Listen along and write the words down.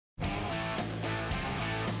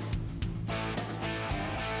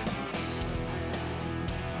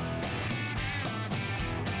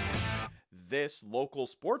This local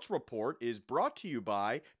sports report is brought to you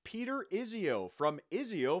by Peter Izzio from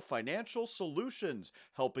Izzio Financial Solutions,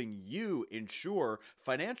 helping you ensure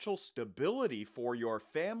financial stability for your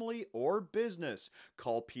family or business.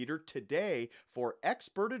 Call Peter today for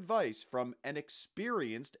expert advice from an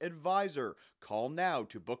experienced advisor. Call now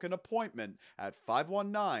to book an appointment at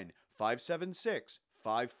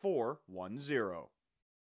 519-576-5410.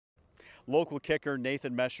 Local kicker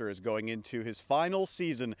Nathan Mesher is going into his final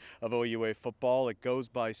season of OUA football. It goes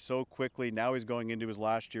by so quickly. Now he's going into his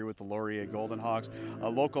last year with the Laurier Golden Hawks, a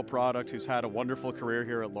local product who's had a wonderful career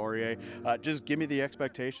here at Laurier. Just give me the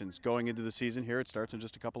expectations going into the season here. It starts in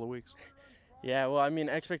just a couple of weeks. Yeah, well, I mean,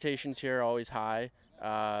 expectations here are always high.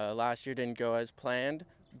 Last year didn't go as planned,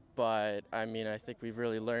 but I mean, I think we've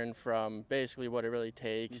really learned from basically what it really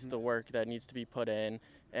takes, the work that needs to be put in,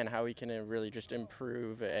 and how we can really just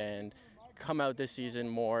improve and come out this season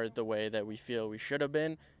more the way that we feel we should have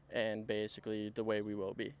been, and basically the way we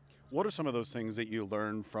will be. What are some of those things that you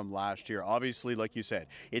learned from last year? Obviously, like you said,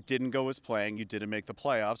 it didn't go as planned. You didn't make the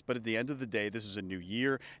playoffs, but at the end of the day, this is a new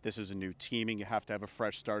year. This is a new teaming. You have to have a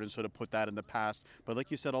fresh start and sort of put that in the past. But like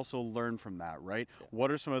you said, also learn from that, right? Yeah. What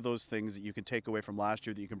are some of those things that you can take away from last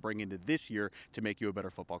year that you can bring into this year to make you a better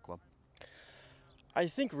football club? I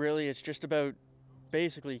think really it's just about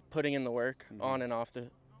basically putting in the work on and off the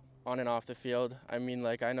field. I mean,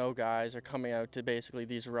 like, I know guys are coming out to basically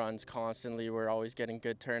these runs constantly. We're always getting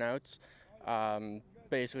good turnouts.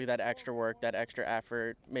 Basically that extra work, that extra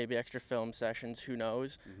effort, maybe extra film sessions, who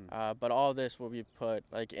knows. But all this will be put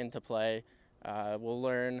into play. We'll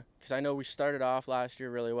learn, because I know we started off last year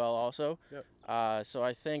really well also. Yep. So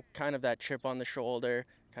I think kind of that chip on the shoulder,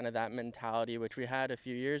 kind of that mentality which we had a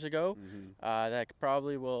few years ago, that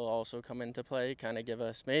probably will also come into play, kind of give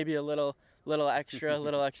us maybe a little extra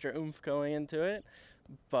oomph going into it.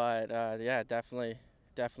 But yeah, definitely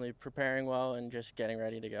preparing well and just getting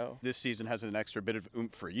ready to go. This season has an extra bit of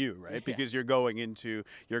oomph for you, right? Yeah. Because you're going into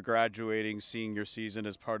your graduating senior season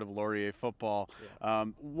as part of Laurier Football. Yeah.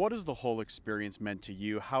 What has the whole experience meant to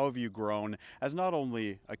you? How have you grown as not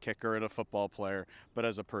only a kicker and a football player, but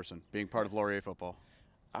as a person being part of Laurier Football?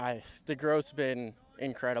 The growth's been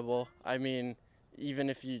incredible. I mean, even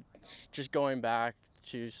if you just going back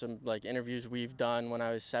to some interviews we've done when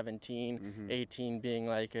I was 17, 18, being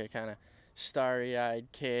like a kind of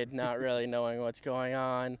starry-eyed kid, not really knowing what's going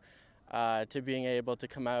on, to being able to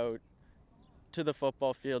come out to the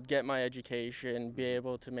football field, get my education, be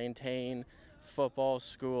able to maintain football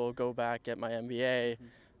school, go back, get my MBA.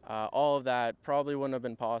 All of that probably wouldn't have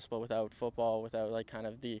been possible without football, without kind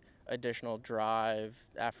of the additional drive,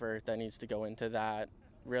 effort that needs to go into that.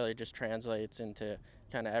 Really just translates into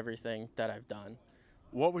kind of everything that I've done.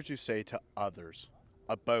 What would you say to others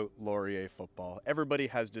about Laurier Football? Everybody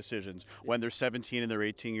has decisions when they're 17 and they're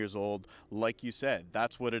 18 years old. Like you said,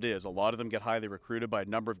 that's what it is. A lot of them get highly recruited by a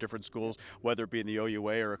number of different schools, whether it be in the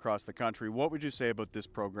OUA or across the country. What would you say about this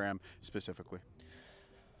program specifically?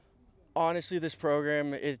 Honestly, this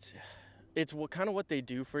program, it's kind of what they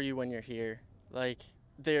do for you when you're here.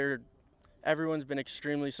 Everyone's been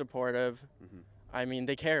extremely supportive. I mean,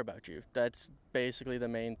 they care about you. That's basically the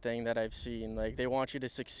main thing that I've seen. They want you to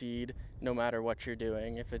succeed no matter what you're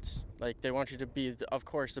doing. If it's they want you to be, of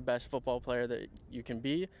course, the best football player that you can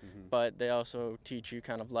be, but they also teach you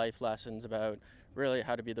kind of life lessons about really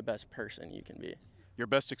how to be the best person you can be. Your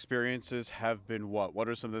best experiences have been what? What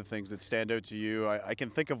are some of the things that stand out to you? I can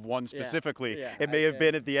think of one specifically. Yeah, it may have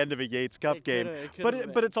been at the end of a Yates Cup game,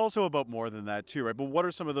 but it's also about more than that too, right? But what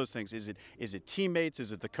are some of those things? Is it teammates?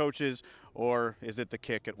 Is it the coaches? Or is it the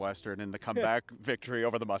kick at Western and the comeback victory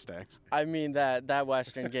over the Mustangs? I mean, that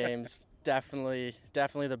Western game's definitely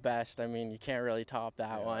the best. I mean, you can't really top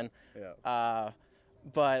that one. Yeah.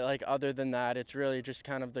 But other than that, it's really just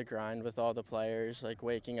kind of the grind with all the players,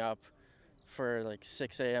 waking up for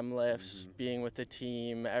 6 a.m. lifts, being with the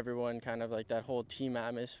team, everyone kind of that whole team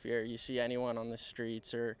atmosphere. You see anyone on the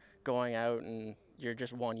streets or going out and you're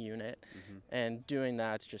just one unit, and doing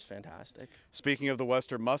that's just fantastic. Speaking of the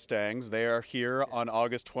Western Mustangs, they are here on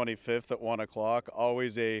August 25th at 1 o'clock.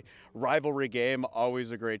 Always a rivalry game,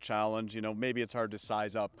 always a great challenge. You know, maybe it's hard to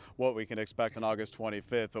size up what we can expect on August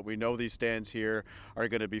 25th, but we know these stands here are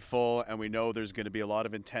going to be full, and we know there's going to be a lot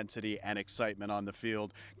of intensity and excitement on the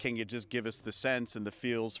field. Can you just give us the sense and the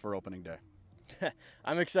feels for opening day?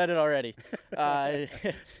 I'm excited already.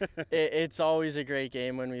 It's always a great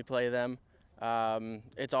game when we play them.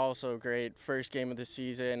 It's also great. First game of the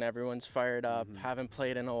season, everyone's fired up, haven't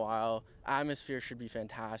played in a while. Atmosphere should be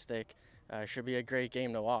fantastic. Should be a great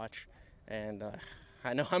game to watch. And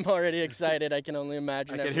I know I'm already excited. I can only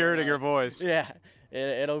imagine. I can hear it in your voice. Yeah,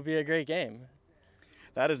 it'll be a great game.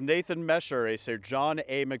 That is Nathan Mesher, a Sir John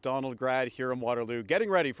A. Macdonald grad here in Waterloo, getting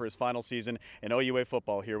ready for his final season in OUA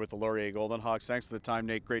football here with the Laurier Golden Hawks. Thanks for the time,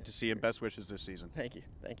 Nate. Great to see you, and best wishes this season. Thank you.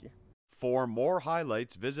 Thank you. For more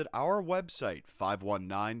highlights, visit our website,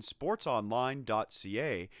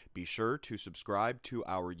 519sportsonline.ca. Be sure to subscribe to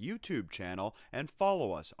our YouTube channel and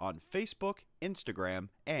follow us on Facebook, Instagram,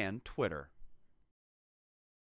 and Twitter.